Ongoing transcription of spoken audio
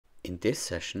in this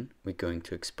session we're going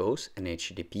to expose an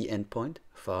HTTP endpoint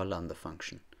for our Lambda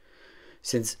function.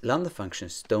 Since Lambda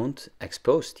functions don't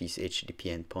expose these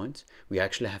HTTP endpoints, we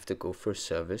actually have to go for a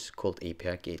service called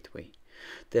API Gateway.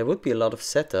 There would be a lot of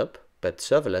setup, but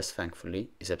serverless,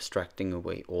 thankfully, is abstracting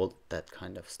away all that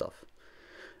kind of stuff.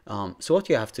 So what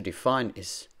you have to define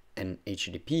is an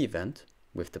HTTP event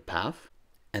with the path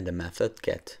and the method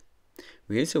get.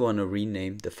 We also want to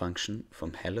rename the function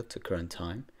from hello to current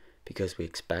time because we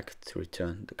expect to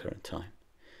return the current time.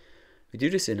 We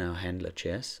do this in our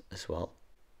handler.js as well.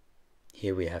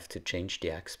 Here we have to change the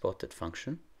exported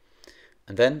function.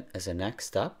 And then as a next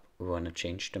step, we want to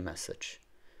change the message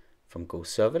from go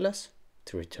serverless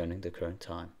to returning the current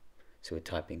time. So we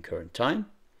type in current time,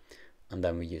 and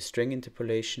then we use string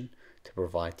interpolation to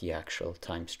provide the actual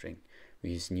time string.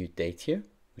 We use new date here,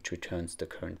 which returns the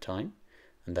current time,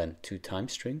 and then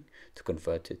toTimestring to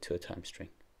convert it to a time string.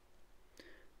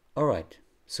 Alright,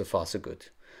 so far so good.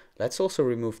 Let's also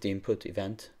remove the input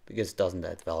event because it doesn't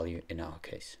add value in our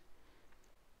case.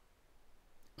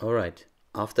 Alright,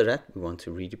 after that we want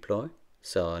to redeploy,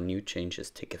 so our new changes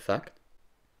take effect.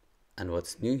 And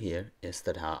what's new here is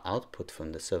that our output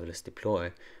from the serverless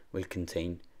deploy will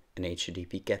contain an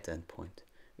HTTP GET endpoint.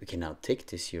 We can now take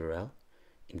this URL,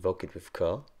 invoke it with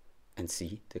curl, and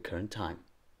see the current time.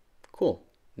 Cool,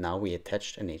 now we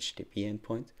attached an HTTP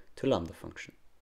endpoint to Lambda function.